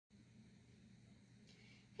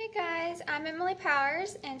guys, I'm Emily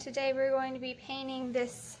Powers, and today we're going to be painting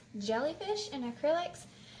this jellyfish in acrylics.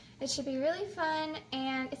 It should be really fun,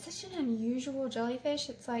 and it's such an unusual jellyfish.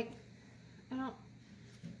 It's like, I don't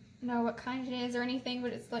know what kind it is or anything,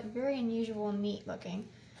 but it's like very unusual and neat looking.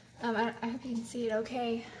 I hope you can see it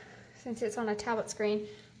okay since it's on a tablet screen.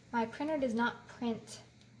 My printer does not print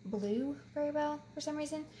blue very well for some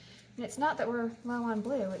reason, and it's not that we're low on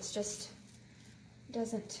blue, it's just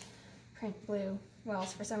doesn't print blue well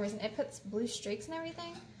for some reason. It puts blue streaks and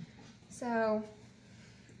everything, so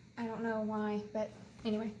I don't know why, but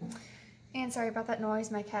anyway. And sorry about that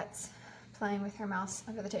noise, my cat's playing with her mouse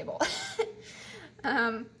under the table.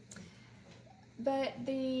 But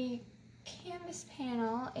the canvas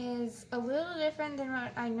panel is a little different than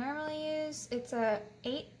what I normally use. It's a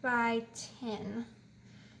 8 by 10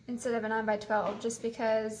 instead of a 9 by 12, just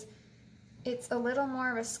because it's a little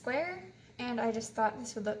more of a square, and I just thought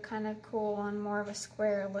this would look kind of cool on more of a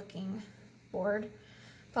square looking board.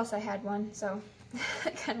 Plus I had one, so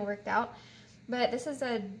it kind of worked out. But this is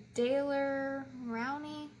a Daler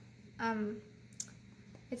ROWNEY.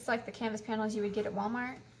 It's like the canvas panels you would get at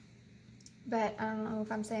Walmart, but I don't know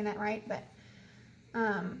if I'm saying that right, but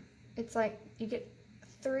it's like you get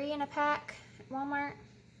 3 in a pack at Walmart.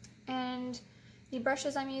 And the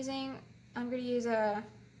brushes I'm using, I'm going to use a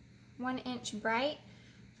 1-inch bright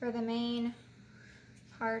for the main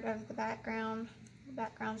part of the background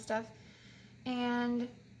stuff, and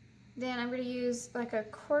then I'm going to use like a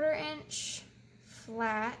 1/4 inch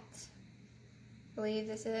flat, I believe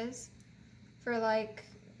this is, for like,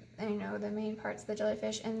 you know, the main parts of the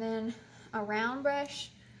jellyfish, and then a round brush.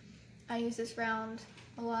 I use this round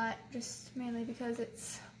a lot, just mainly because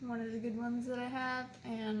it's one of the good ones that I have,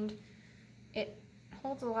 and it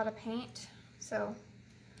holds a lot of paint, so.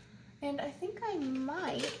 And I think I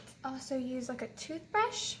might also use like a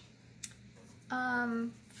toothbrush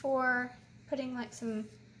for putting like some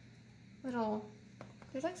little,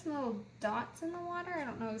 there's like some little dots in the water. I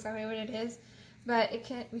don't know exactly what it is, but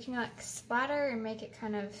we can like splatter and make it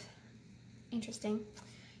kind of interesting.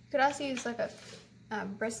 You could also use like a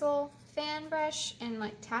bristle fan brush and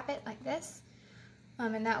like tap it like this,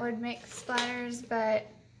 and that would make splatters, but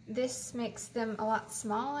this makes them a lot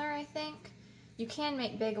smaller, I think. You can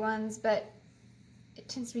make big ones, but it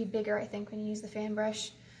tends to be bigger, I think, when you use the fan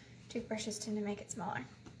brush. Toothbrushes tend to make it smaller.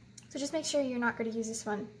 So just make sure you're not going to use this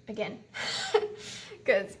one again,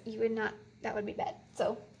 because you would not, that would be bad.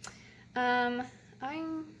 So, oh, and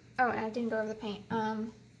I didn't go over the paint. I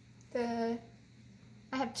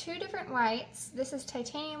have 2 different whites. This is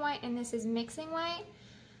titanium white and this is mixing white.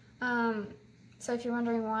 So if you're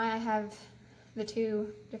wondering why I have the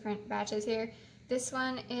 2 different batches here, this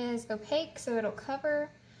one is opaque, so it'll cover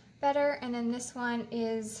better, and then this one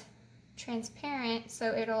is transparent,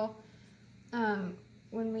 so it'll,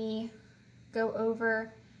 when we go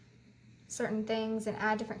over certain things and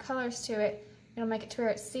add different colors to it, it'll make it to where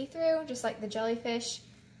it's see-through, just like the jellyfish.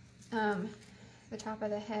 The top of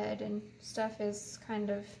the head and stuff is kind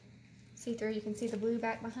of see-through. You can see the blue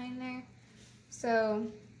back behind there, so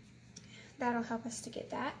that'll help us to get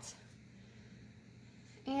that.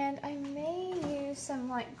 And I may use some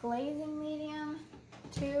like glazing medium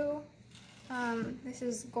too. This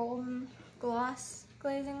is golden gloss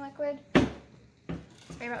glazing liquid.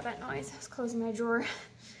 Sorry about that noise, I was closing my drawer.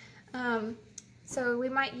 So we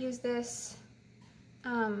might use this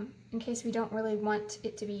in case we don't really want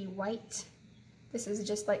it to be white. This is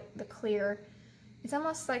just like the clear, it's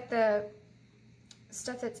almost like the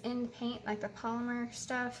stuff that's in paint, like the polymer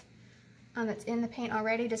stuff that's in the paint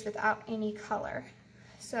already, just without any color.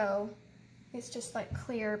 So it's just like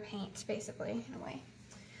clear paint, basically, in a way.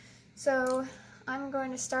 So I'm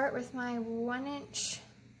going to start with my 1-inch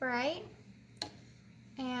bright,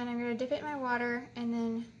 and I'm going to dip it in my water and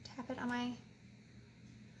then tap it on my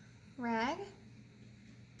rag.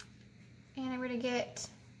 And I'm going to get,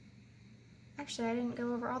 actually I didn't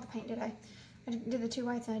go over all the paint, did I? I did the 2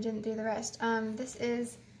 whites and I didn't do the rest. This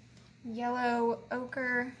is yellow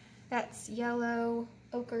ochre, that's yellow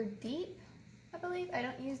ochre deep, I believe. I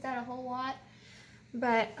don't use that a whole lot,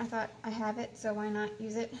 but I thought I have it, so why not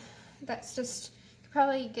use it? That's just, you could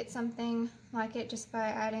probably get something like it just by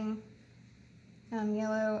adding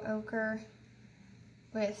yellow ochre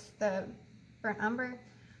with the burnt umber.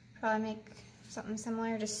 Probably make something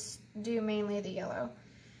similar, just do mainly the yellow.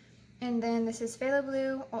 And then this is Phthalo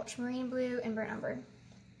Blue, Ultramarine Blue, and burnt umber.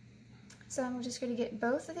 So I'm just going to get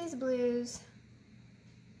both of these blues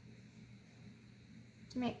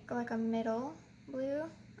to make like a middle blue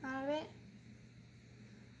out of it.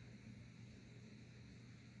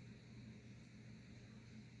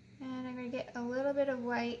 And I'm going to get a little bit of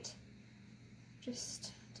white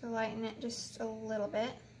just to lighten it just a little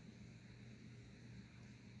bit.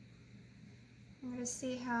 I'm going to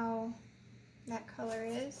see how that color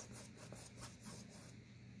is.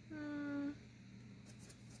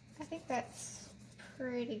 I think that's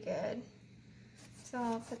pretty good. So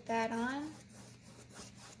I'll put that on.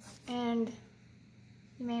 And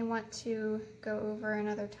you may want to go over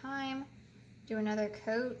another time, do another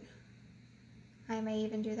coat. I may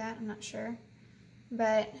even do that, I'm not sure.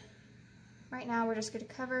 But right now we're just going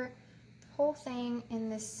to cover the whole thing in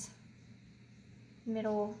this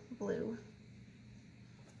middle blue.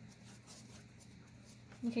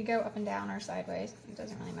 You could go up and down or sideways, it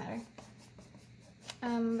doesn't really matter.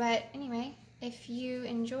 But anyway, if you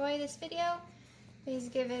enjoy this video, please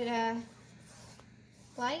give it a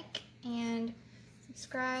like and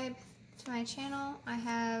subscribe to my channel. I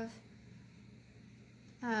have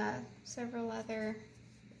several other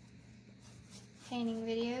painting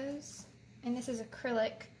videos, and this is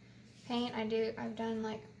acrylic paint. I've done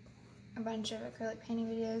like a bunch of acrylic painting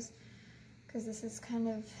videos because this is kind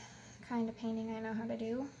of painting I know how to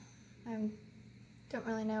do. I don't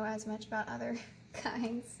really know as much about other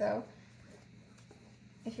kinds, so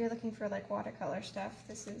if you're looking for like watercolor stuff,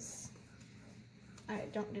 I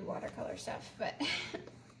don't do watercolor stuff, but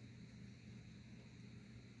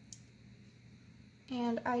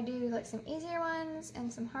and I do like some easier ones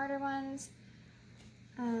and some harder ones,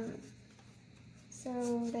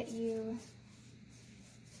 so that you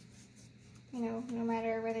know, no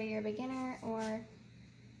matter whether you're a beginner or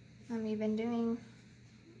you've been doing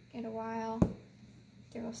it a while,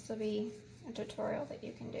 there will still be a tutorial that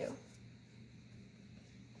you can do.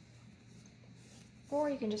 Or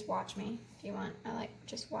you can just watch me if you want. I like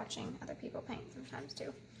just watching other people paint sometimes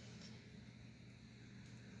too.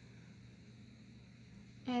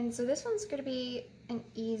 And so this one's going to be an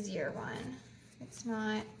easier one. It's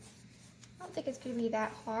not, I don't think it's going to be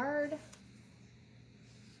that hard.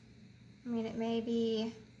 I mean, it may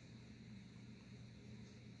be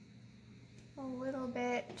a little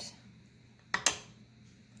bit,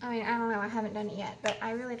 I mean, I don't know, I haven't done it yet, but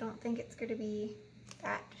I really don't think it's going to be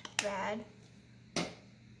that bad.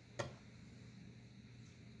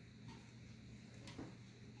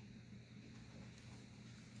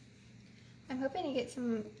 I'm hoping to get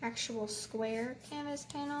some actual square canvas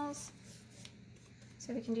panels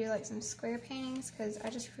so we can do like some square paintings, because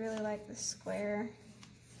I just really like the square.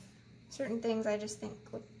 Certain things I just think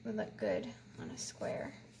would look good on a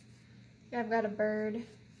square. I've got a bird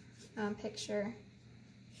picture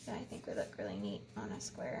that I think would look really neat on a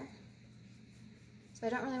square. So I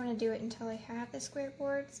don't really want to do it until I have the square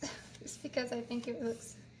boards, just because I think it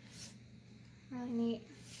looks really neat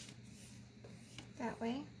that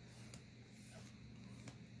way.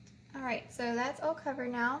 Alright, so that's all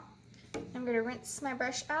covered now. I'm going to rinse my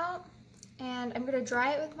brush out, and I'm going to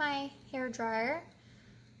dry it with my hair dryer.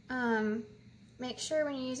 Make sure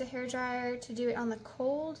when you use a hair dryer to do it on the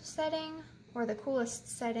cold setting or the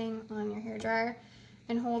coolest setting on your hair dryer,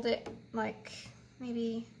 and hold it like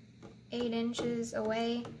maybe 8 inches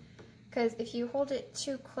away, because if you hold it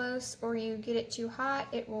too close or you get it too hot,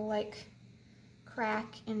 it will like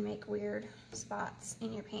crack and make weird spots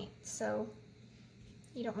in your paint, so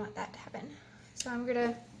you don't want that to happen. So I'm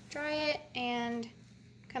gonna dry it and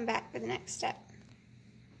come back for the next step.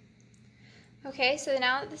 Okay, so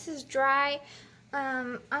now that this is dry,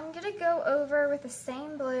 I'm gonna go over with the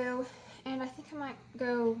same blue, and I think I might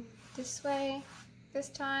go this way this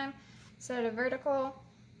time instead of vertical.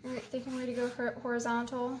 I think I'm gonna go for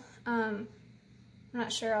horizontal. I'm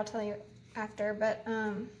not sure, I'll tell you after, but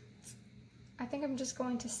I think I'm just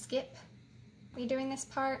going to skip me doing this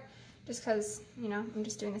part just because, you know, I'm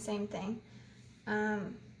just doing the same thing.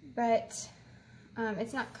 But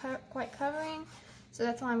it's not quite covering, so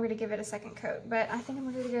that's why I'm going to give it a second coat. But I think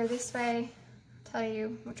I'm going to go this way. I'll tell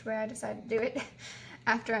you which way I decide to do it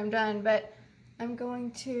after I'm done. But I'm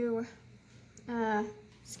going to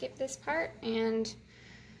skip this part and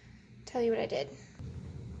tell you what I did.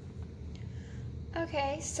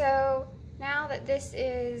 Okay, so now that this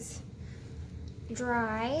is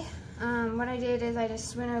dry, what I did is I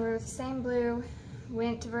just went over with the same blue,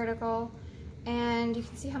 went to vertical, and you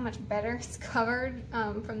can see how much better it's covered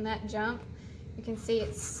from that jump. You can see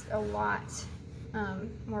it's a lot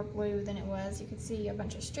more blue than it was. You can see a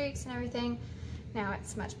bunch of streaks and everything. Now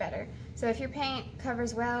it's much better. So if your paint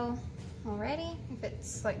covers well already, if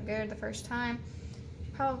it's like good the first time,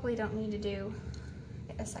 you probably don't need to do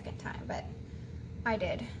it a second time, but I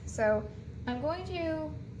did. So I'm going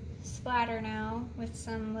to splatter now with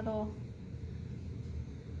some little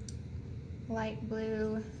light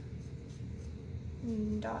blue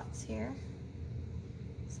dots here.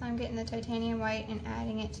 So So I'm getting the titanium white and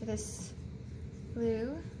adding it to this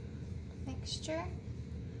blue mixture.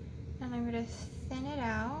 And I'm going to thin it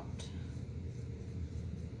out.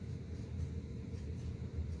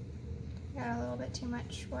 Got a little bit too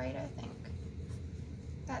much white, I think.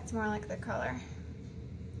 That's more like the color.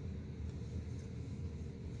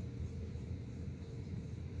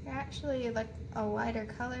 I actually like a lighter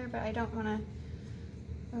color, but I don't want to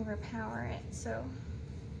overpower it, so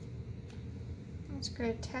I'm just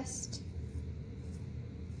going to test.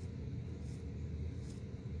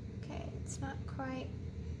 Okay, it's not quite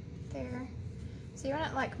there. So you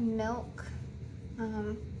want it like milk,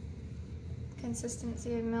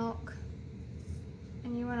 consistency of milk,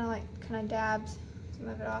 and you want to like kind of dab some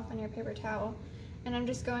of it off on your paper towel. And I'm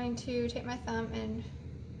just going to take my thumb and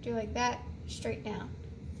do like that straight down.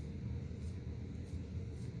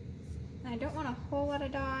 I don't want a whole lot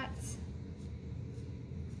of dots,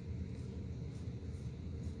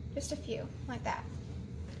 just a few, like that.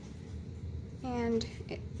 And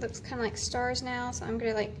it looks kind of like stars now, so I'm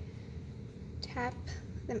gonna like tap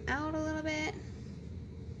them out a little bit.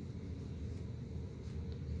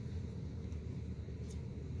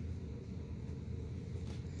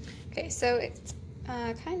 Okay, so it's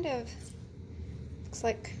kind of looks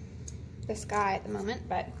like the sky at the moment,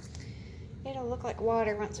 but it'll look like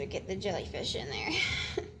water once we get the jellyfish in there.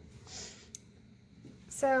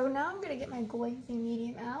 So now I'm gonna get my glazing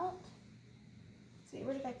medium out. Let's see,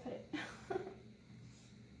 where did I put it?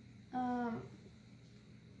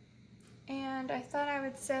 And I thought I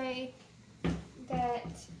would say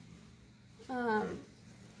that my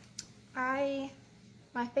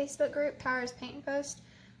Facebook group, Tara's Paint and Post,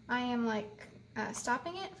 I am like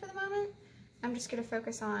stopping it for the moment. I'm just gonna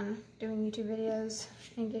focus on doing YouTube videos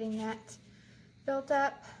and getting that built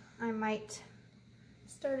up. I might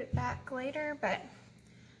start it back later, but at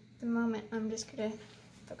the moment I'm just gonna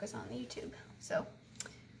focus on the YouTube. So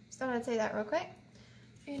just thought I'd say that real quick.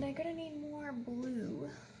 And I'm gonna need more blue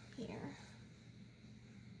here.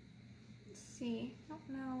 Let's see, I don't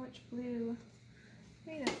know which blue.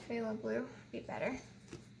 Maybe the Phthalo Blue would be better.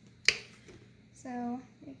 So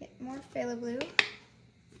we get more Phthalo Blue.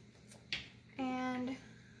 And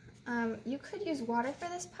you could use water for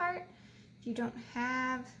this part if you don't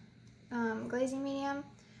have glazing medium,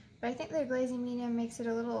 but I think the glazing medium makes it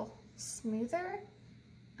a little smoother.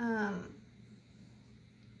 I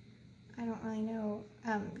don't really know,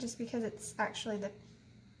 just because it's actually the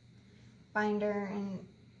binder and,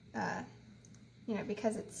 you know,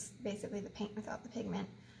 because it's basically the paint without the pigment,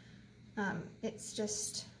 it's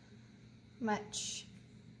just much,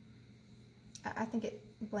 I think it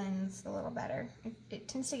blends a little better. It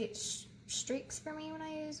tends to get streaks for me when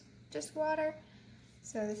I use just water,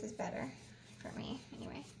 so this is better for me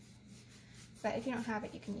anyway. But if you don't have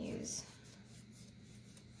it, you can use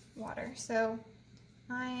water. So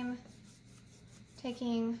I'm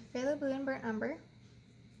taking Phthalo Blue and Burnt Umber,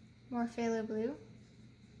 more Phthalo Blue,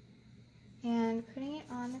 and putting it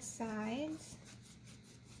on the sides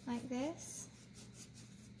like this.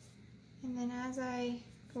 And then as I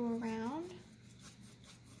go around,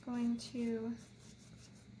 I'm going to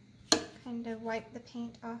kind of wipe the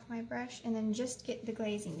paint off my brush and then just get the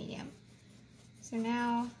glazing medium. So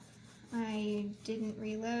now I didn't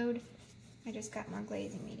reload, I just got more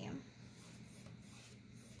glazing medium.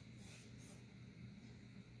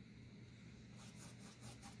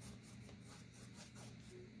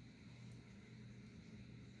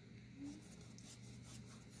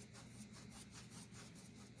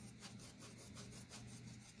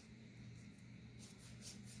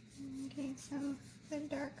 Getting some of the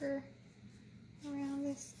darker around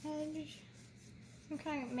this edge. I'm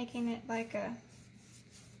kind of making it like a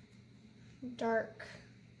dark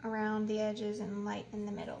around the edges and light in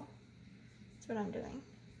the middle. That's what I'm doing.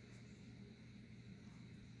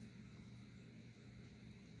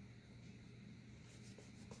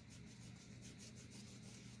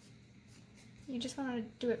 You just want to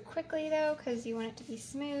do it quickly though, because you want it to be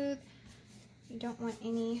smooth. You don't want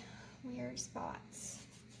any weird spots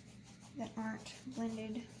that aren't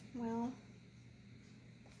blended well.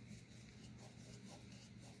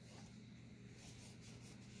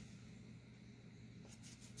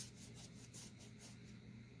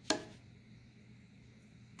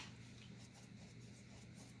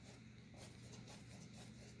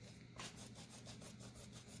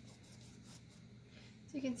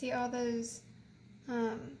 So you can see all those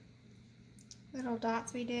little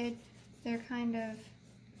dots we did, they're kind of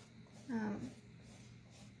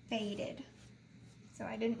faded. So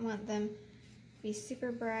I didn't want them to be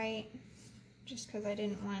super bright, just because I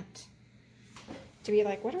didn't want to be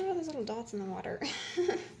like, what are all those little dots in the water?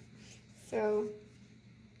 So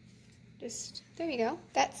just, there you go.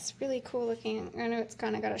 That's really cool looking. I know it's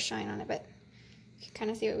kind of got a shine on it, but you can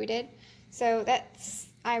kind of see what we did. So that's,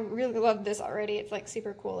 I really love this already. It's like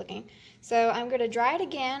super cool looking. So I'm going to dry it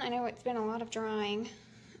again. I know it's been a lot of drying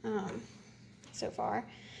so far,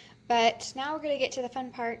 but now we're going to get to the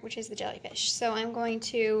fun part, which is the jellyfish. So I'm going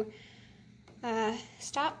to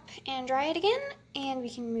stop and dry it again, and we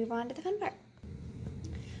can move on to the fun part.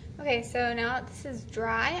 Okay, so now that this is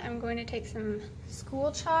dry, I'm going to take some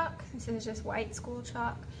school chalk. This is just white school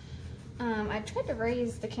chalk. I tried to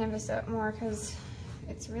raise the canvas up more because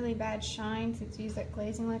it's really bad shine since you use that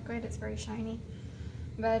glazing liquid. It's very shiny.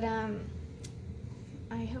 But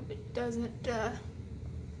I hope it doesn't,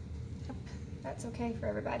 hope that's okay for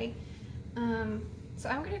everybody. So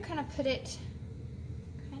I'm going to kind of put it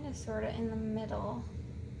kind of sort of in the middle.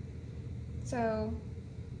 So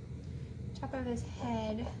top of his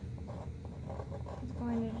head is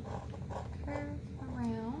going to curve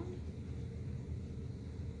around.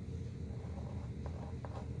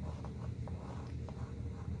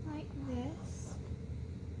 Like this.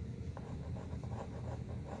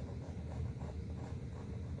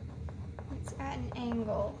 It's at an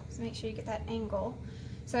angle, so make sure you get that angle.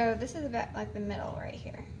 So this is about like the middle right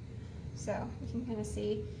here. So you can kind of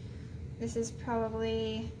see this is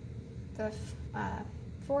probably the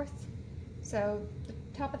fourth. So the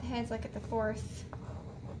top of the head's like at the fourth,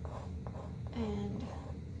 and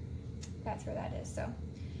that's where that is. So,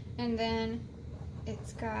 and then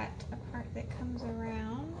it's got a part that comes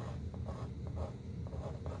around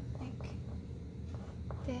like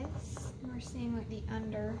this. And we're seeing like the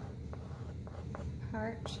under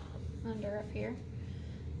part, under up here.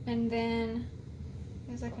 And then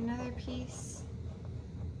there's like another piece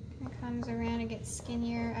that comes around and gets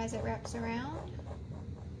skinnier as it wraps around.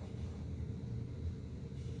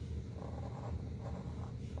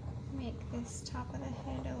 Make this top of the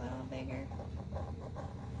head a little bigger.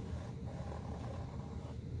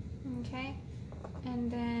 Okay, and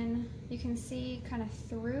then you can see kind of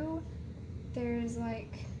through, there's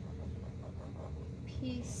like a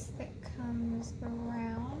piece that comes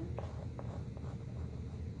around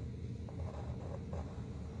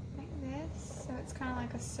like this. So it's kind of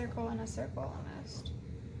like a circle in a circle almost.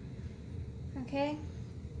 Okay,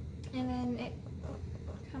 and then it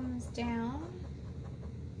comes down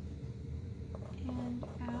and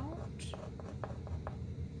out.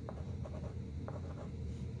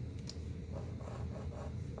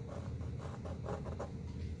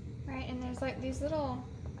 Right, and there's like these little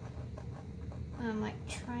like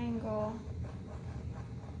triangle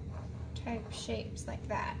type shapes like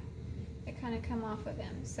that kind of come off of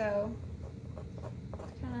him. So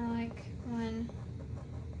it's kind of like one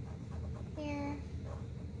here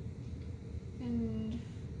and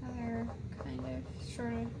other kind of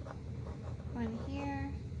sort of one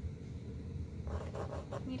here.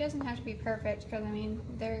 He doesn't have to be perfect because, I mean,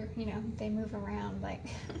 they're, you know, they move around, like,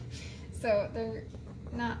 so they're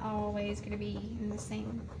not always going to be in the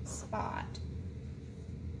same spot.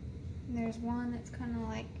 And there's one that's kind of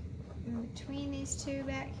like in between these two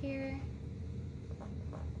back here,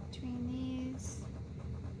 between these,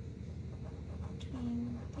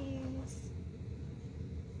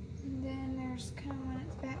 and then there's kind of one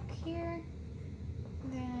that's back here,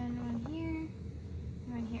 and then one here,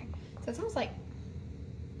 and one here. So it's almost like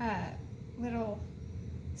little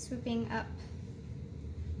swooping up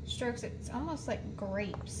strokes. It's almost like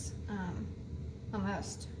grapes,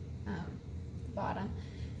 almost, the bottom.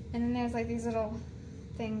 And then there's like these little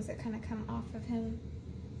things that kind of come off of him,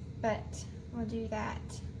 but we'll do that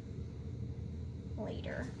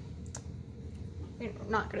later. We're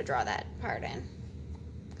not going to draw that part in.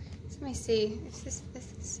 So let me see if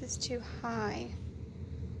this is too high.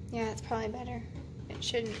 Yeah, it's probably better. It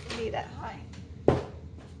shouldn't be that high.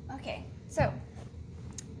 Okay, so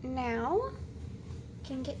now I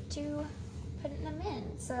can get to putting them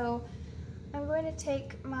in. So I'm going to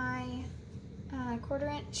take my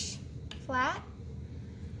 1/4 inch flat,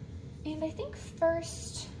 and I think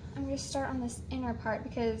first I'm going to start on this inner part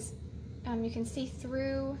because you can see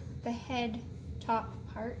through the head top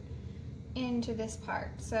part into this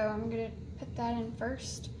part. So I'm going to put that in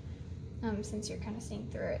first, since you're kind of seeing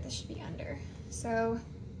through it. This should be under. So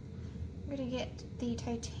I'm going to get the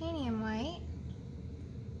titanium white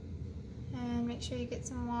and make sure you get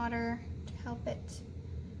some water to help it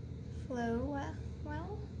flow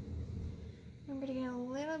well. I'm going to get a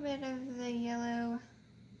little bit of the yellow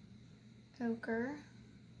ochre.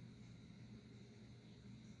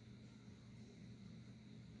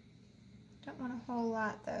 Don't want a whole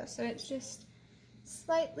lot though, so it's just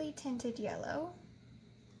slightly tinted yellow.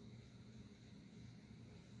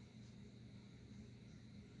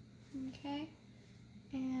 Okay,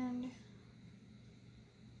 and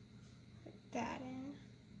put that in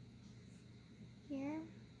here.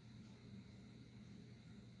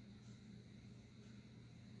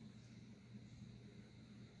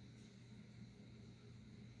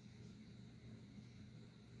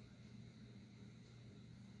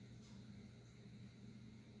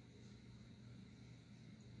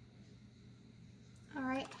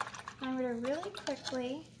 Alright, I'm going to really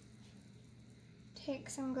quickly take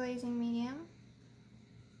some glazing medium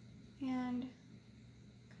and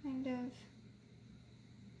kind of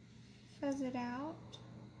fuzz it out.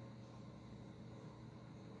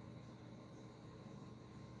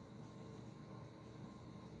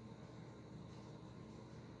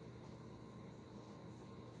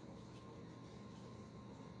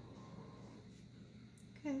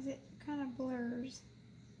 Because it kind of blurs,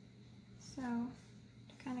 so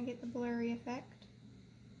to kind of get the blurry effect.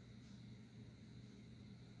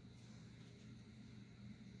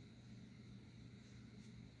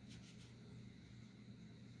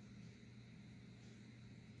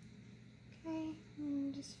 Okay,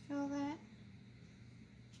 and just fill that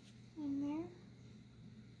in there.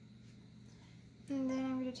 And then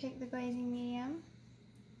I'm going to take the glazing medium,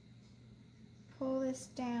 pull this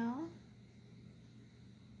down,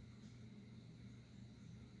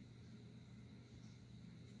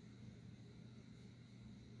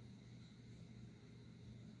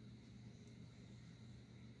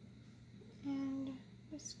 and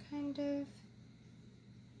just kind of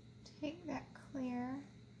take that clear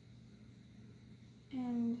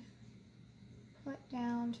and put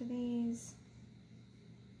down to these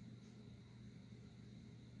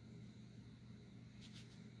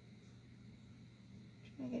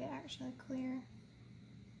try to get it actually clear.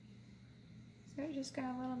 So it just got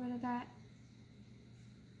a little bit of that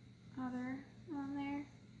other on there.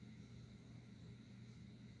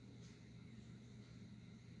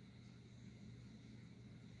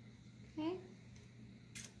 Okay,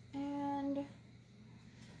 and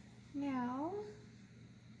now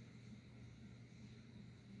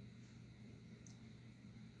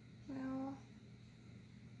we'll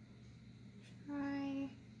try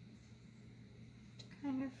to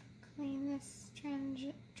kind of clean this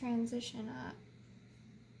transition up.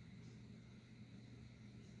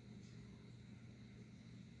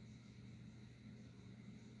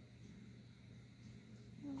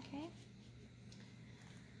 Okay.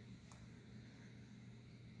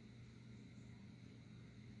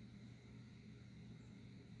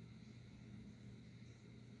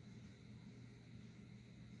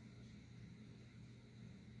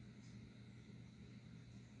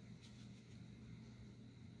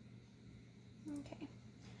 Okay,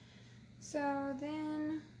 so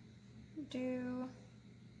then do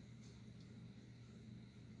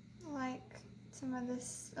like some of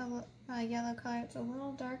this yellow color. It's a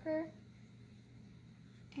little darker,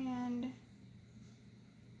 and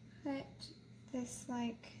put this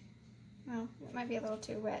like, well, it might be a little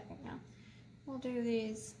too wet right now. We'll do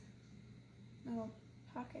these little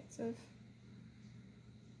pockets of,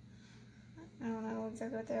 I don't know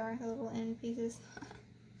exactly what they are, the little end pieces.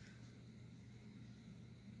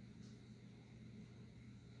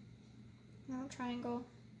 Little triangle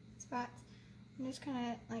spots. And just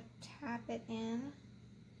kind of like tap it in.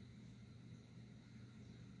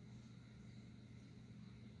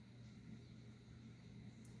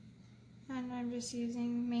 And I'm just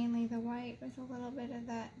using mainly the white with a little bit of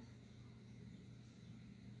that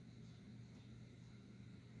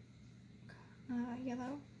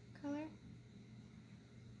yellow color.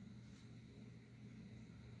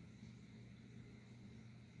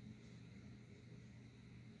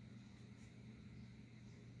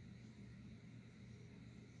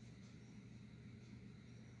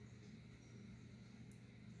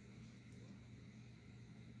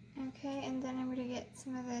 Okay, and then I'm going to get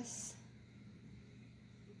some of this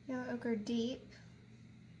yellow ochre deep,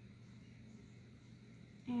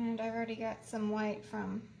 and I've already got some white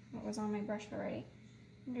from what was on my brush already.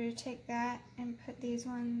 I'm going to take that and put these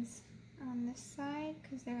ones on this side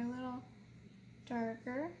because they're a little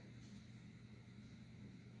darker.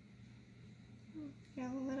 Get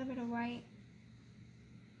a little bit of white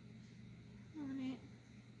on it.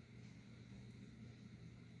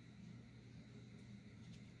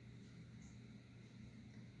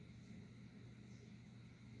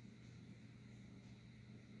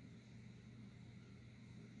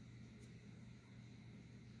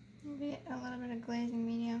 Get a little bit of glazing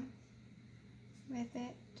medium with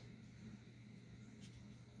it.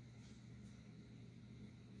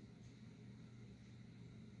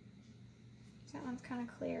 That one's kind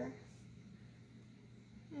of clear,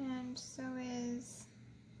 and so is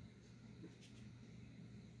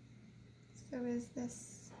So is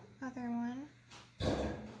this other one. You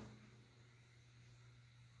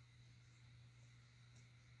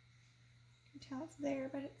can tell it's there,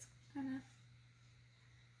 but it's kind of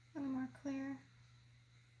a little more clear.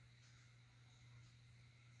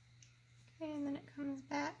 Okay, and then it comes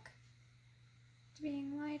back to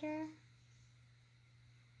being lighter.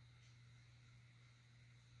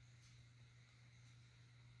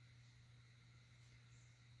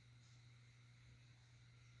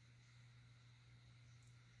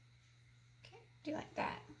 Okay, do like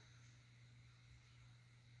that.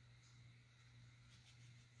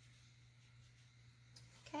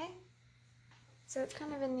 Okay, so it's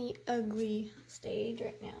kind of in the ugly stage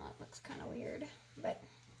right now. It looks kind of weird, but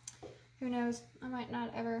who knows? I might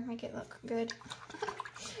not ever make it look good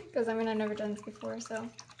because I mean I've never done this before. So at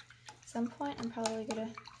some point I'm probably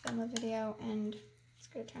gonna film a video and it's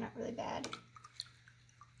gonna turn out really bad.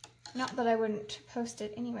 Not that I wouldn't post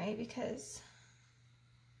it anyway, because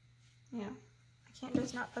you know I can't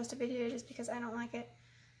just not post a video just because I don't like it.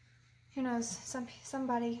 Who knows?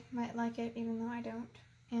 Somebody might like it even though I don't.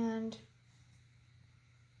 And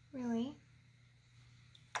really,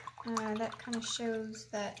 that kind of shows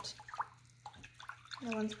that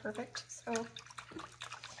no one's perfect. So,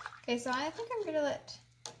 okay, so I think I'm gonna let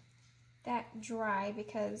that dry,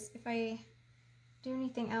 because if I do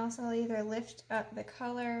anything else, I'll either lift up the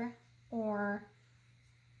color or,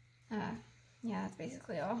 yeah, that's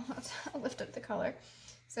basically all. I'll lift up the color.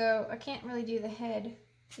 So I can't really do the head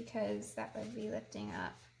because that would be lifting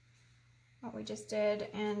up what we just did,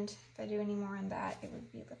 and if I do any more on that, it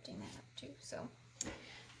would be lifting that up too. So I'm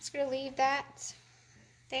just gonna leave that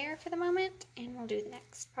there for the moment, and we'll do the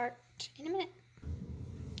next part in a minute.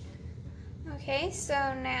 Okay, so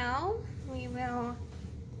now we will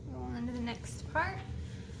go on to the next part.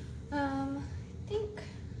 I think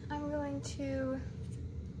I'm going to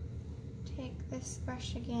take this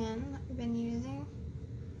brush again that we've been using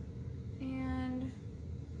and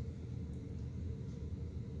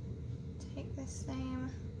take the same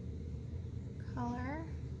color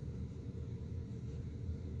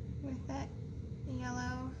with that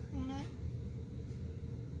yellow in it,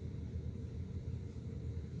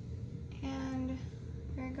 and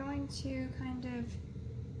we're going to kind of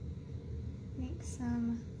make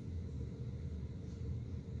some,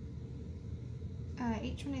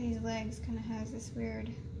 each one of these legs kind of has this weird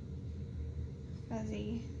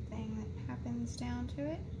fuzzy thing that happens down to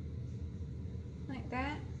it, like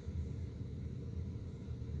that.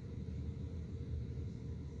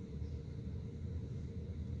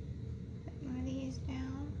 Put one of these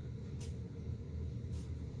down.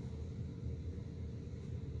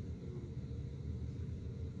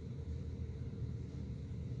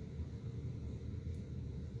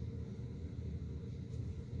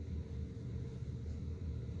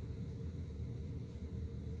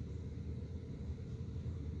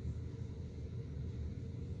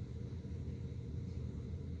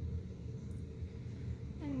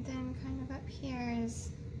 And then kind of up here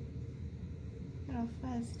is a little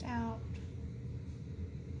fuzzed out.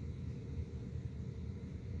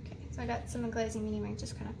 Okay, so I got some glazing medium ink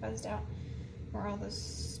just kind of fuzzed out where all this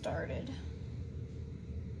started.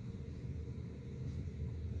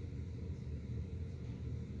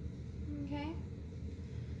 Okay,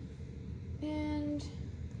 and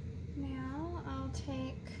now I'll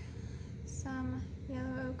take some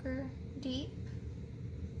yellow ochre deep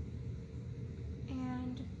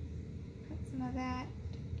and put some of that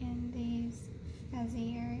in these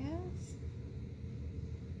fuzzy areas.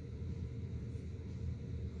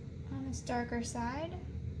 On this darker side,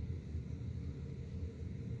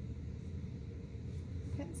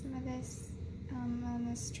 put some of this on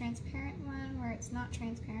this transparent one where it's not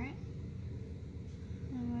transparent.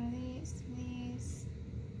 And one of these, these.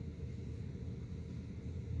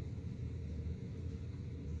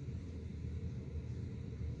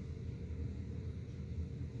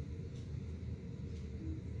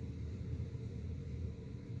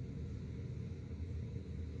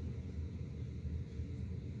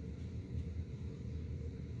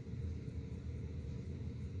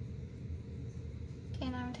 Okay,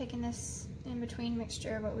 now I'm taking this in-between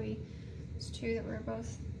mixture of these two that we're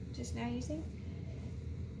both just now using.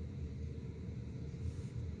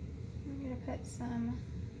 I'm going to put some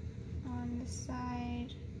on the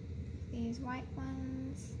side, these white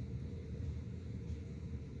ones.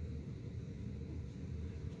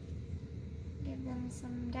 Give them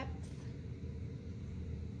some depth.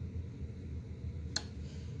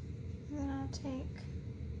 And then I'll take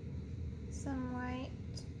some white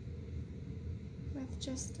with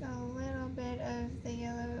just a little bit of the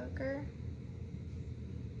yellow ochre.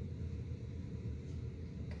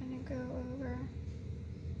 Kind of go over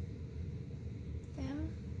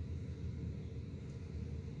them.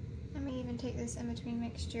 I may even take this in between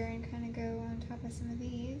mixture and kind of go on top of some of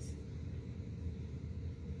these.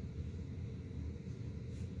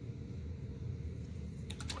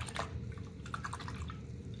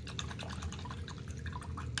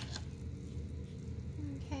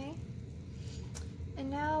 Okay, and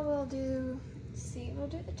now we'll do, let's see, we'll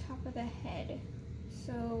do the top of the head.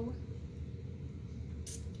 So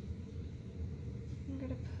I'm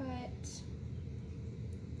gonna put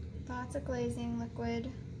lots of glazing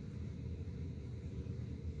liquid,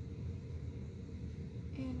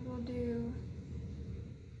 and we'll do,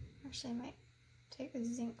 actually I might take the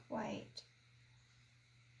zinc white,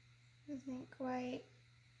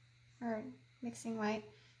 or mixing white.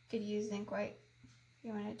 You could use zinc white if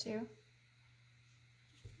you wanted to.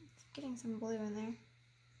 It's getting some blue in there.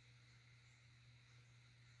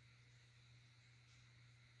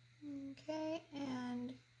 Okay,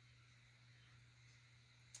 and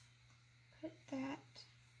put that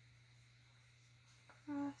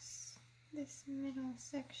across this middle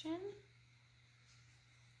section.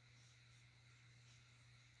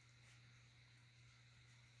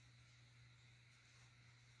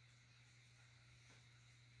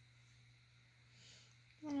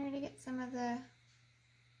 Then I'm going to get some of the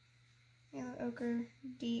yellow ochre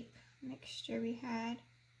deep mixture we had.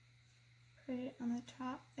 Put it on the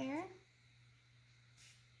top there.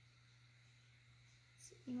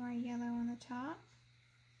 See more yellow on the top.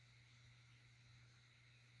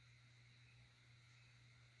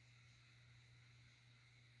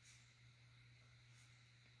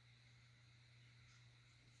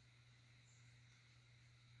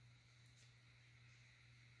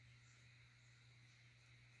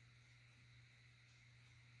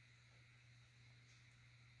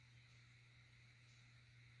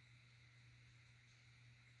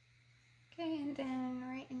 Okay, and then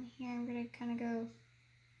right in here I'm going to kind of go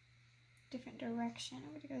different direction. I'm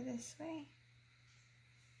going to go this way.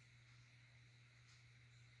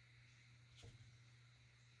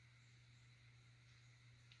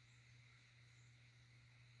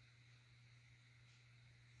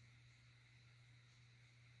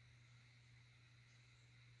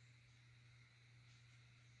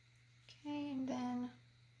 Okay, and then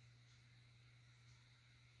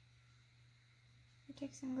I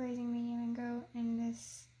take some glazing medium and go in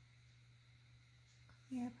this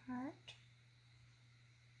clear part.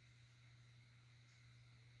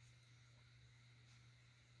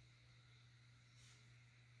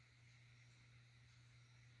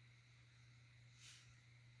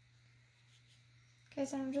 Okay,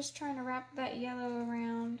 so I'm just trying to wrap that yellow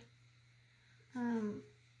around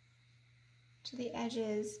to the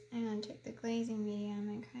edges and take the glazing medium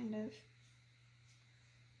and kind of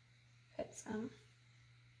put some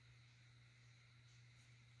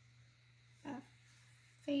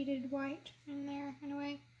faded white in there in a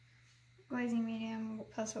way. Glazing medium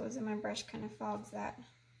plus what was in my brush kind of fogs that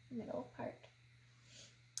middle part.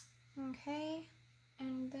 Okay,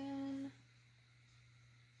 and then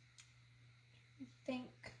I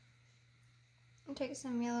think I'll take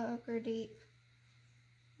some yellow ochre deep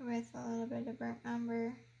with a little bit of burnt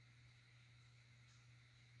umber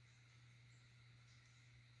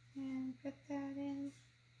and put that in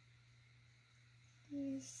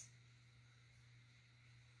these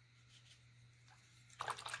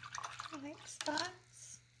light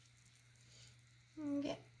spots and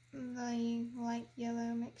get the light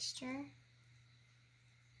yellow mixture.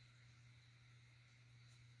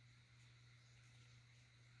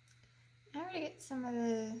 I'm going to get some of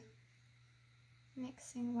the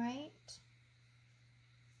mixing white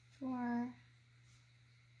for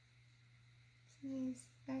some of these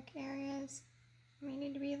back areas. We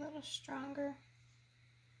need to be a little stronger.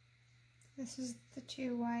 This is the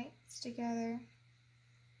two whites together.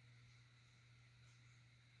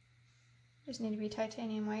 Just need to be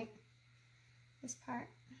titanium white, this part.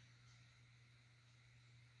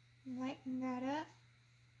 Lighten that up.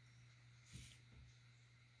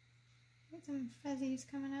 Get some fuzzies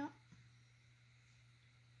coming out.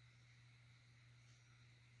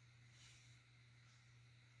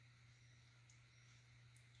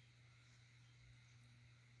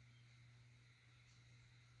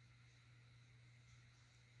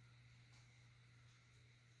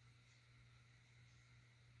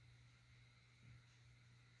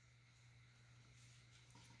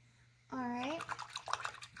 Alright,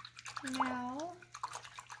 now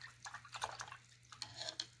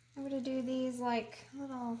I'm going to do these like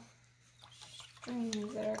little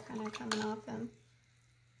strings that are kind of coming off them.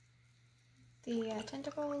 The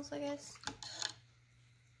tentacles, I guess.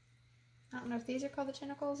 I don't know if these are called the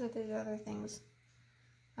tentacles or these other things.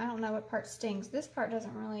 I don't know what part stings. This part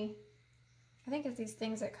doesn't really, I think it's these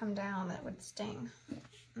things that come down that would sting.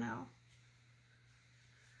 No.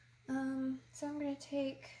 So I'm going to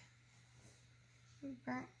take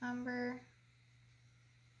burnt umber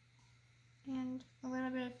and a little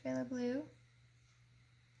bit of phthalo blue.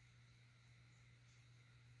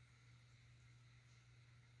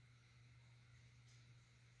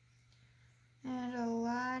 And a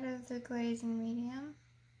lot of the glazing medium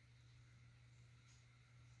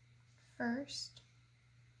first.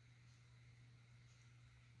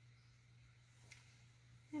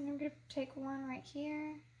 And I'm going to take one right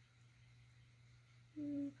here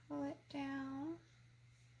and pull it down.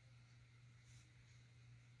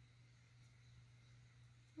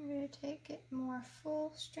 I'm going to take it more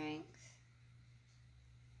full strength.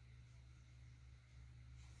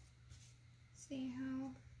 See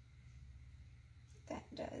how that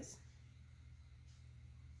does.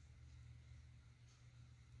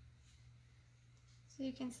 So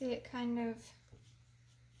you can see it kind of,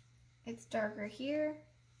 it's darker here,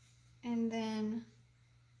 and then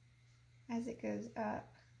as it goes up,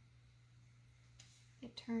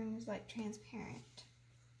 it turns like transparent.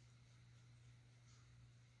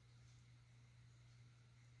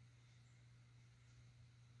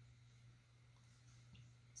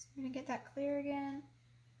 So I'm going to get that clear again,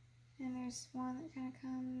 and there's one that kind of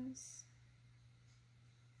comes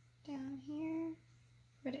down here,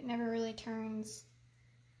 but it never really turns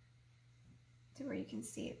to where you can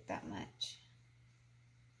see it that much.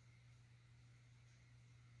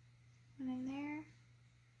 One in there.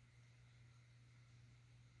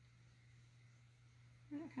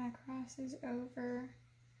 And it kind of crosses over,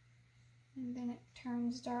 and then it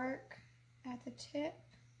turns dark at the tip.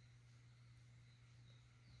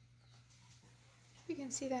 You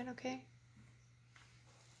can see that okay?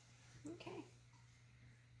 Okay.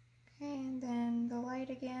 Okay, and then the light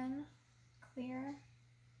again, clear.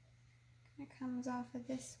 Kind of comes off of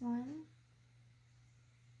this one.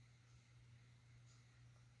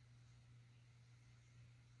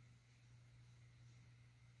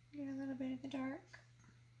 Get a little bit of the dark.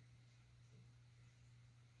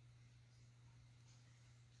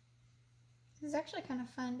 This is actually kind of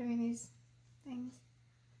fun doing these things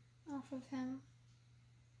off of him.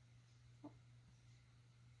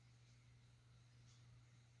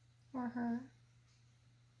 Or her.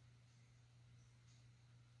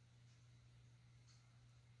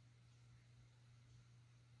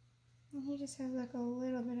 And he just has like a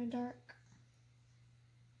little bit of dark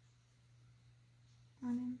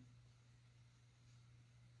on him.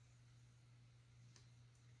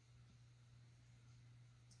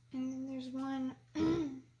 And then there's one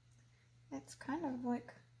that's kind of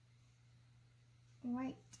like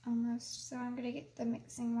white almost, so I'm going to get the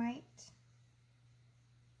mixing white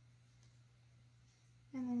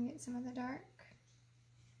and then get some of the dark,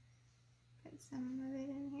 put some of it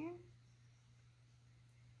in here.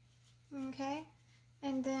 Okay,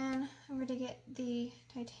 and then I'm going to get the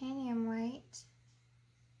titanium white,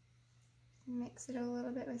 mix it a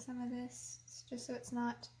little bit with some of this, just so it's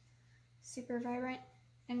not super vibrant.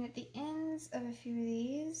 And at the ends of a few of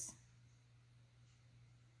these,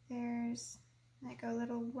 there's like a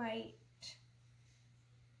little white,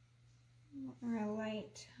 or a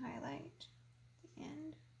light highlight at the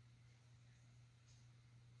end.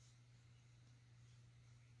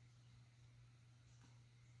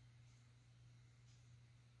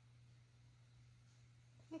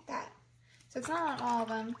 Like that. So it's not on all of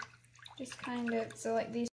them, just kind of, so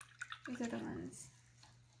like these are the ones.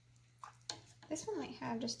 This one might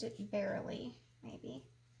have just it barely, maybe.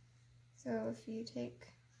 So if you take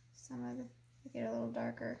some of the, you get a little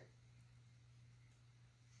darker,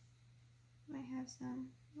 might have some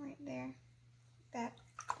right there. That,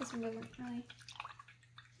 this one doesn't really,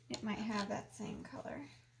 it might have that same color.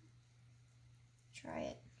 Try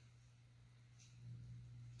it.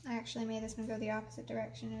 I actually made this one go the opposite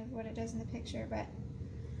direction of what it does in the picture, but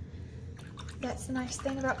that's the nice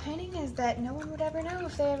thing about painting, is that no one would ever know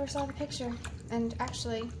if they ever saw the picture. And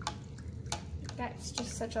actually, that's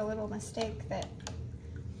just such a little mistake that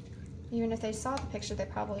even if they saw the picture, they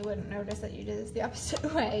probably wouldn't notice that you did this the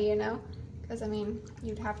opposite way, you know? Because, I mean,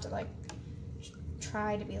 you'd have to, like,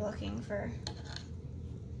 try to be looking for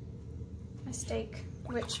a mistake,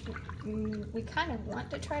 which we kind of want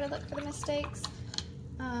to try to look for the mistakes,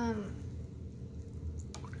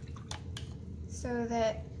 so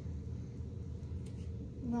that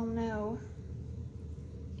we'll know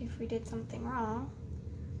if we did something wrong,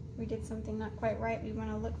 we did something not quite right. We want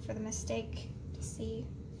to look for the mistake to see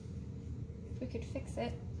if we could fix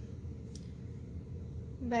it.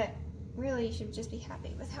 But really you should just be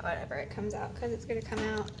happy with however it comes out, because it's going to come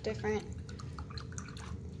out different.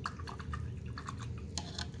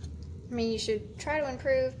 I mean, you should try to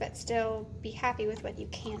improve, but still be happy with what you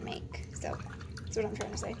can make. So that's what I'm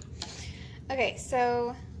trying to say. Okay,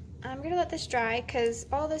 so I'm going to let this dry, because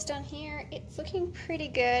all this down here, it's looking pretty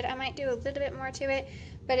good. I might do a little bit more to it,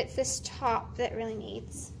 but it's this top that really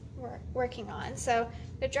needs working on. So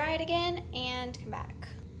I'm going to dry it again and come back.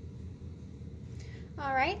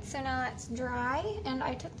 Alright, so now that's dry, and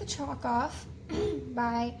I took the chalk off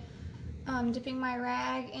by dipping my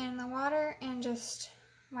rag in the water and just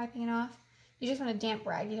wiping it off. You just want a damp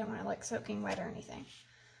rag, you don't want it like soaking wet or anything.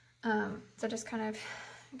 So just kind of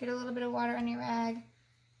get a little bit of water on your rag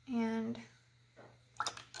and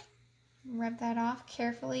rub that off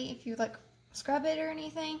carefully. If you like scrub it or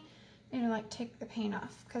anything, and like take the paint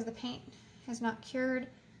off, because the paint has not cured.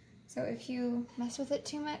 So if you mess with it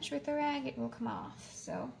too much with the rag, it will come off.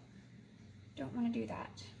 So don't want to do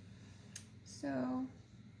that. So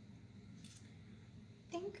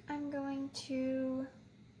I think I'm going to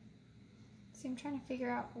see, I'm trying to figure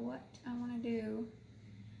out what I want to do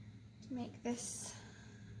to make this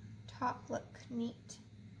top look neat.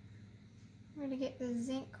 I'm going to get the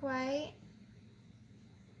zinc white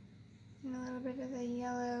and a little bit of the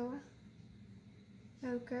yellow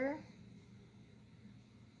ochre.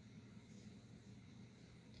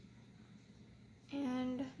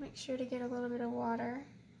 And make sure to get a little bit of water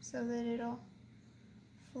so that it'll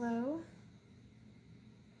flow.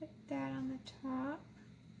 Put that on the top.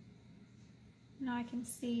 Now I can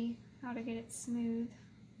see how to get it smooth.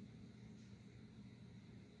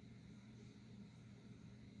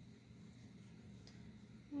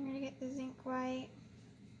 I'm going to get the zinc white.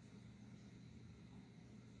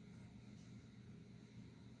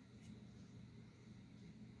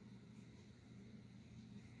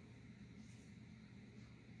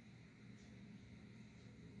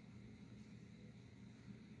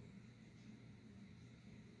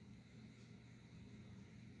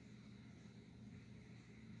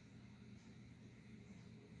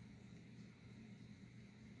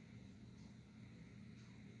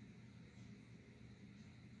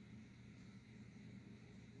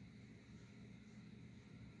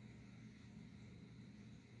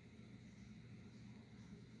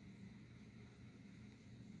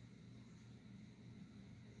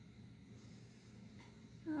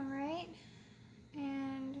 Alright,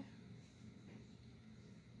 and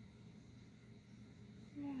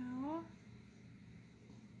now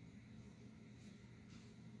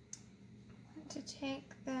I want to take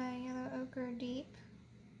the yellow ochre deep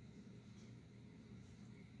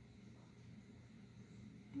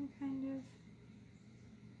and kind of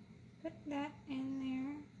put that in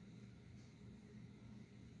there.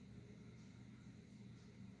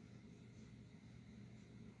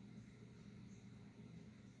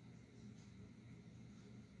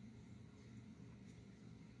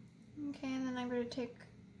 Okay, and then I'm going to take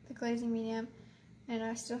the glazing medium, and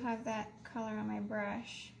I still have that color on my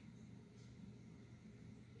brush.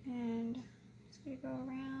 And just going to go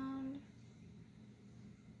around.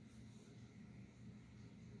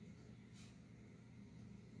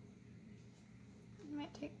 I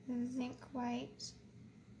might take the zinc white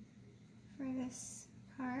for this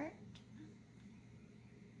part.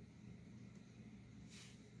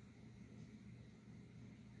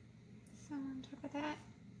 So on top of that.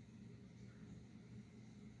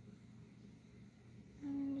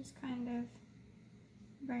 And just kind of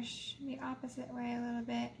brush the opposite way a little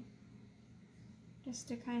bit, just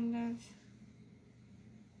to kind of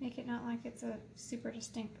make it not like it's a super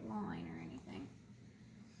distinct line or anything.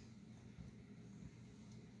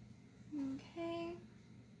 Okay,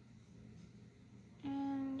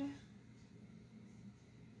 and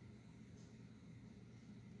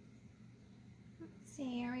let's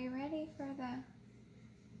see, are we ready for the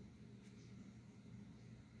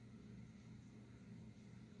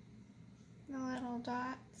little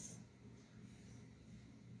dots?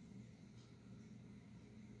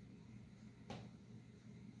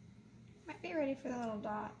 Might be ready for the little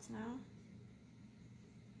dots now. I'm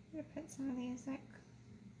gonna put some of these like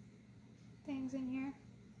things in here.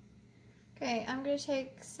 Okay, I'm gonna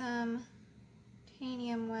take some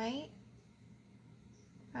titanium white,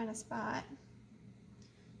 find a spot.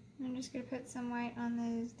 I'm just gonna put some white on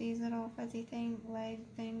these little fuzzy leg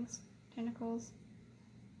things, tentacles,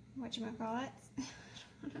 whatchamacallit,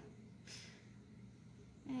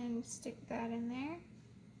 and stick that in there.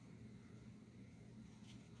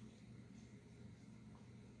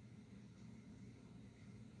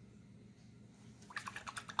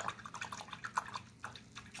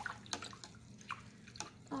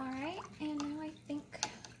 Alright, and now I think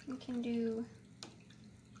we can do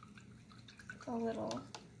couple little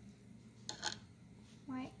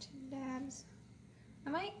white dabs. I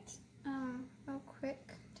might, real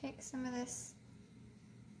quick, take some of this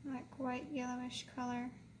like white yellowish color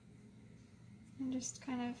and just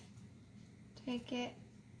kind of take it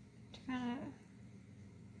to kind of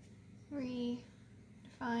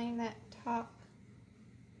redefine that top,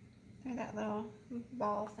 or that little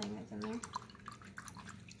ball thing that's in there.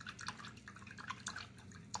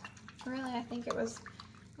 Really, I think it was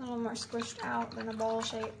a little more squished out than a ball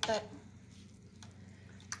shape, but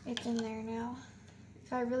it's in there now.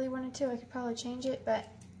 If I really wanted to, I could probably change it, but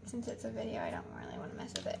since it's a video, I don't really want to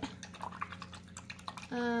mess with it.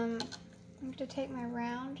 I'm going to take my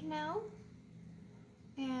round now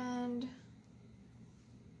and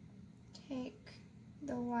take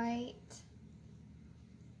the white,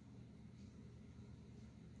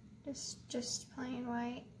 just plain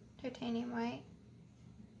white, titanium white,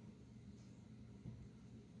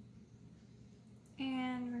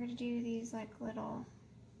 and we're going to do these like little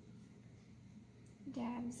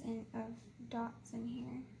dabs of dots in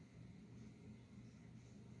here.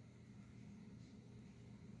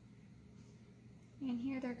 And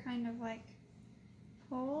here they're kind of like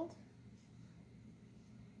pulled,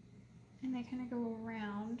 and they kind of go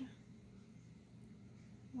around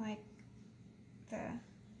like the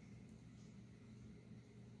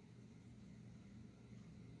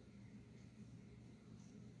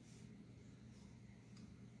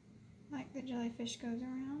jellyfish goes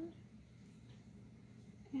around.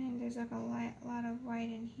 And there's like a lot of white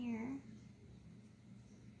in here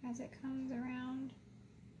as it comes around.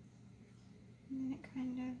 And then it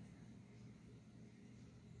kind of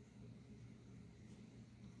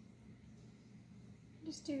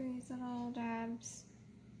just do these little dabs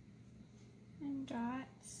and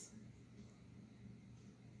dots.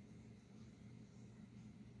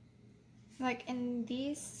 Like in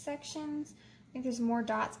these sections, I think there's more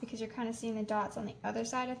dots because you're kind of seeing the dots on the other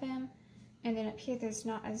side of him. And then up here there's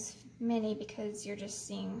not as many because you're just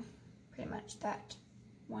seeing pretty much that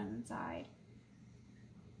one side.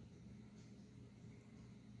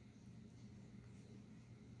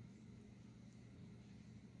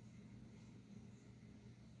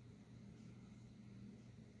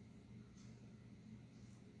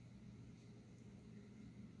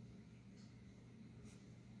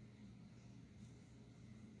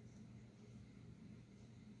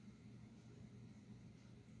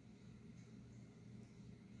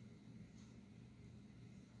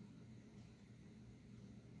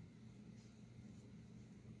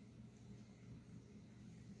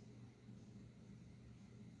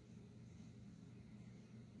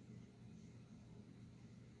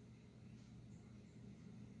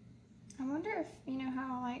 I wonder if, you know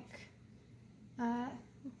how like,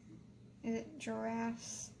 is it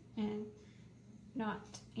giraffes and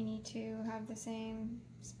not any two have the same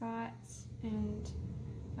spots, and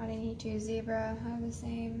not any two zebra have the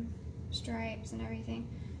same stripes and everything.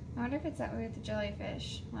 I wonder if it's that way with the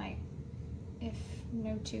jellyfish, like if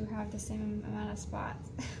no two have the same amount of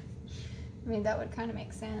spots. I mean, that would kind of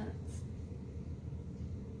make sense.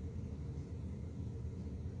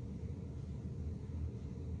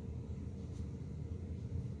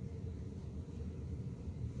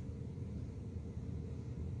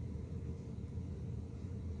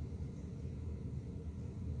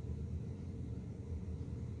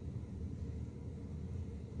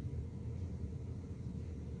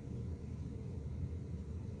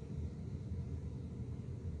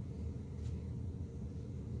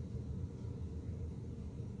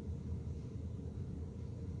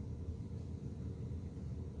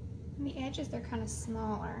 And the edges, they're kind of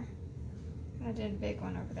smaller. I did a big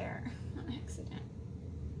one over there on accident.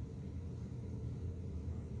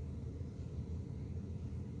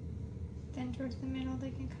 Then towards the middle, they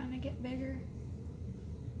can kind of get bigger.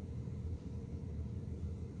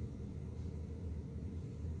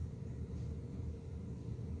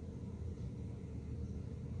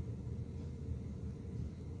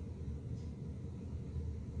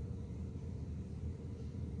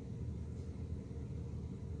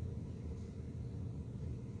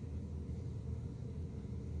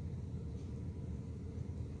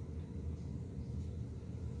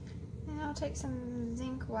 I'll take some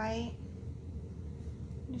zinc white,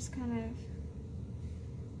 just kind of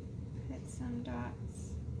put some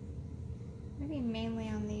dots, maybe mainly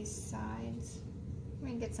on these sides.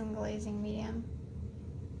 Let me get some glazing medium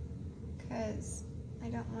because I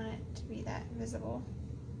don't want it to be that visible.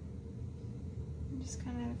 Just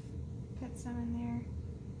kind of put some in there.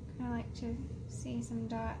 Kind of like to see some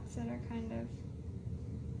dots that are kind of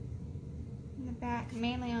in the back,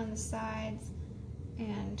 mainly on the sides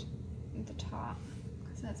and the top,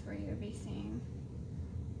 because So that's where you would be seeing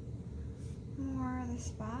more of the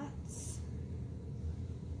spots.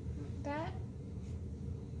 Like that.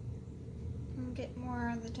 And get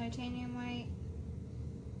more of the titanium white.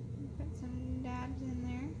 Put some dabs in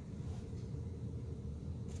there.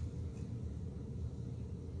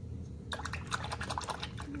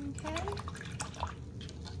 Okay.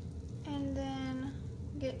 And then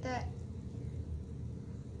get that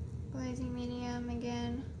glazing medium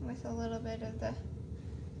again with a little bit of the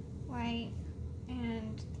white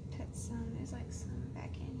and put some, there's like some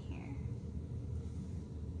back in here.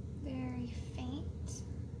 Very faint.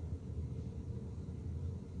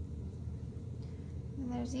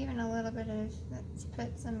 And there's even a little bit of, let's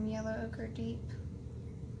put some yellow ochre deep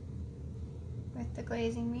with the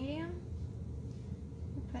glazing medium.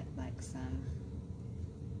 Put like some,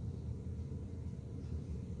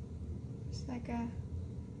 just like a,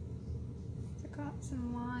 it's got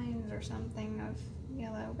some lines or something of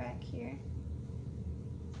yellow back here.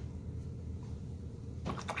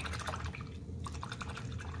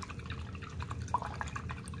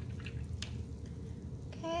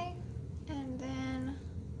 Okay, and then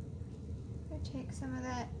I take some of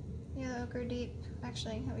that yellow ochre deep,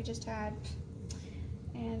 actually, that we just had,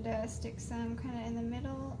 and stick some kind of in the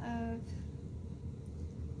middle of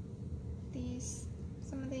these,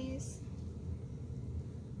 some of these.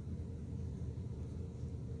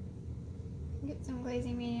 Get some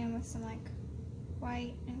glazing medium with some like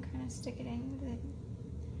white and kind of stick it in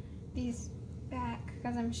these back,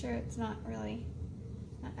 because I'm sure it's not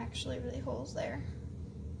actually really holes there.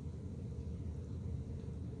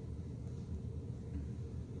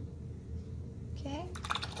 Okay.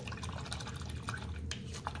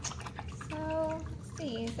 So let's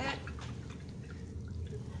see, is that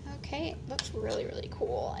okay? It looks really, really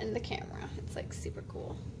cool in the camera. It's like super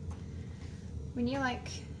cool. When you like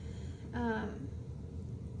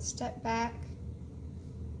step back,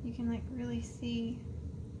 you can like really see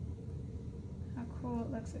how cool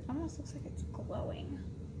it looks. It almost looks like it's glowing.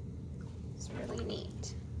 It's really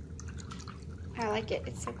neat. I like it.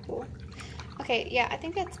 It's so cool. Okay, yeah, I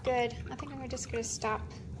think that's good. I think I'm just gonna stop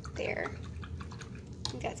there. I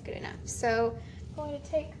think that's good enough. So I'm going to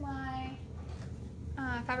take my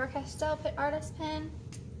Faber-Castell Pitt Artist Pen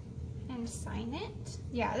and sign it.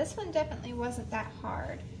 Yeah, this one definitely wasn't that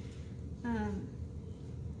hard.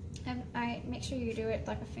 And I make sure you do it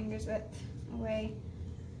like a finger's width away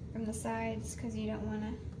from the sides, because you don't want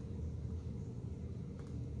to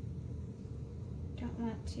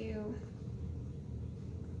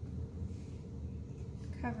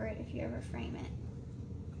cover it if you ever frame it.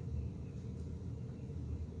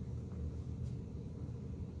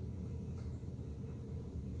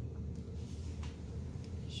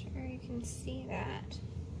 Sure you can see that.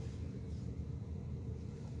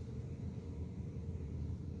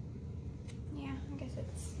 Yeah, I guess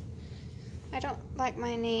it's, I don't like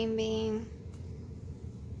my name being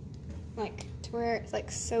like to where it's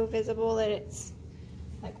like so visible that it's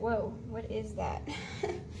like, whoa, what is that?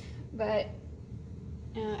 But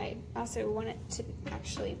I also want it to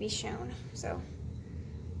actually be shown, so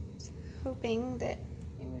hoping that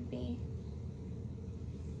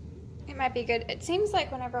it might be good. It seems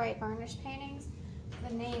like whenever I varnish paintings,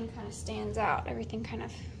 the name kind of stands out. Everything kind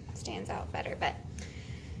of stands out better, but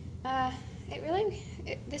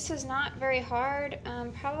this is not very hard.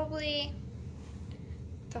 Probably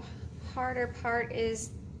the harder part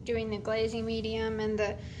is doing the glazing medium and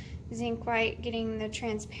the zinc white, getting the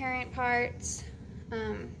transparent parts,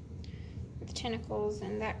 with the tentacles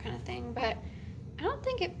and that kind of thing, but I don't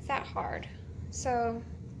think it's that hard. So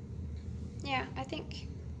yeah, I think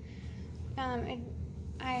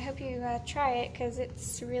I hope you try it, because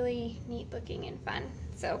it's really neat looking and fun.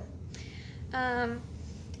 So let's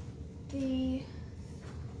see,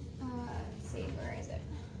 where is it?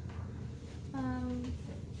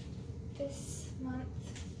 This month,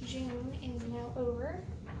 June, is now over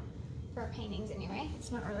for our paintings anyway.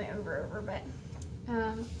 It's not really over, but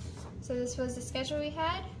so this was the schedule we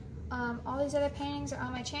had. All these other paintings are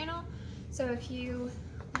on my channel, so if you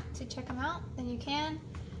want to check them out, then you can.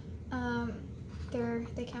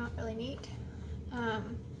 They came out really neat,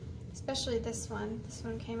 especially this one. This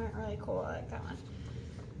one came out really cool. I like that one.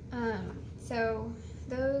 So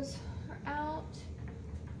those are out,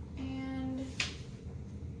 and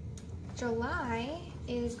July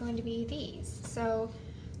is going to be these. So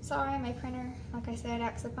sorry, my printer, like I said,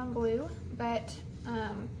 acts up on blue, but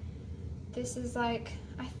this is like,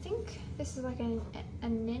 I think this is like an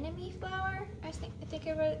anemone flower. I think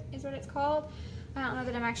it is what it's called. I don't know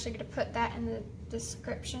that I'm actually going to put that in the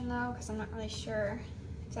description though, because I'm not really sure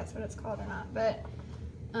if that's what it's called or not. But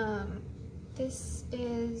this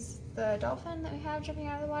is the dolphin that we have jumping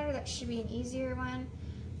out of the water. That should be an easier one.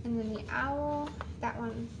 And then the owl, that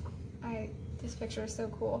one, this picture is so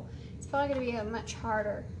cool. It's probably going to be a much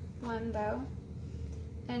harder one though.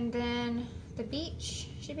 And then the beach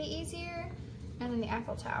should be easier. And then the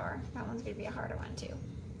Eiffel Tower, that one's going to be a harder one too.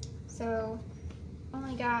 So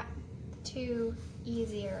only got 2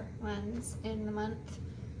 easier ones in the month,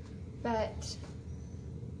 but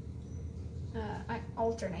I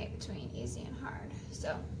alternate between easy and hard.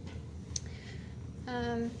 So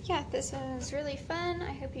yeah, this one was really fun.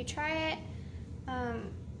 I hope you try it.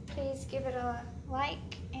 Please give it a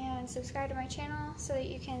like and subscribe to my channel so that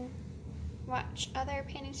you can watch other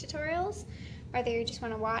painting tutorials, whether you just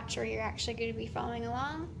want to watch or you're actually going to be following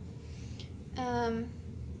along.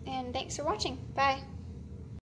 And thanks for watching. Bye.